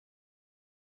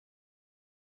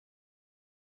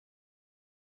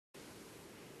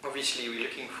obviously we're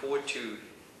looking forward to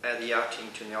the outing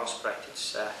to Nelspruit.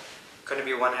 It's going to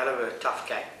be one hell of a tough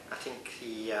game. I think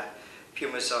the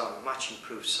Pumas are a much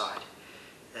improved side.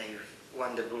 They've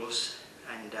won the Bulls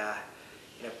and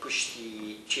pushed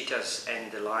the Cheetahs and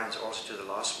the Lions also to the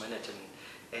last minute.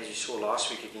 And as you saw last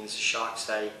week against the Sharks,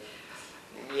 they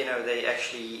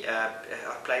actually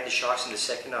played the Sharks in the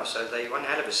second half, so they one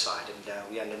hell of a side, and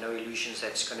we're under no illusions that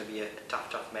it's going to be a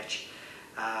tough match.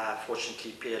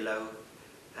 Fortunately, Peter Lowe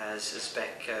is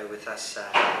back with us.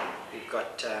 We've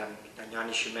got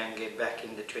Nyani Shumange back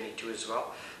in the 22 as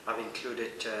well. I've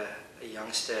included a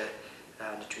youngster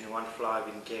on the 21 fly,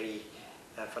 in Gary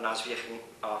van Aswegen,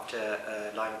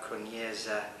 after Lionel Cronier's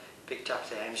picked up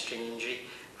the hamstring injury.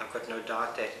 I've got no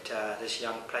doubt that this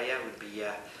young player would be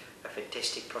a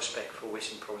fantastic prospect for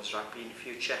Western Province Rugby in the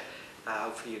future.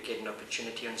 Hopefully you get an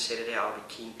opportunity on Saturday. I'll be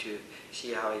keen to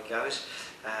see how it goes.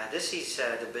 This is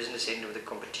the business end of the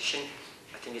competition.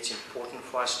 I think it's important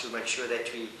for us to make sure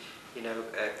that we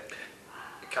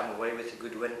come away with a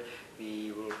good win.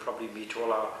 We will probably meet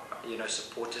all our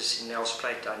supporters in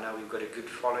Nelspruit. I know we've got a good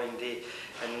following there,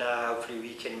 and hopefully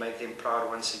we can make them proud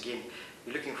once again.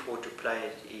 We're looking forward to play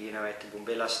at the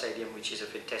Bombela Stadium, which is a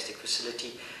fantastic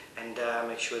facility, and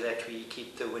make sure that we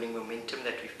keep the winning momentum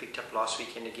that we've picked up last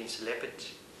weekend against the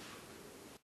Leopards.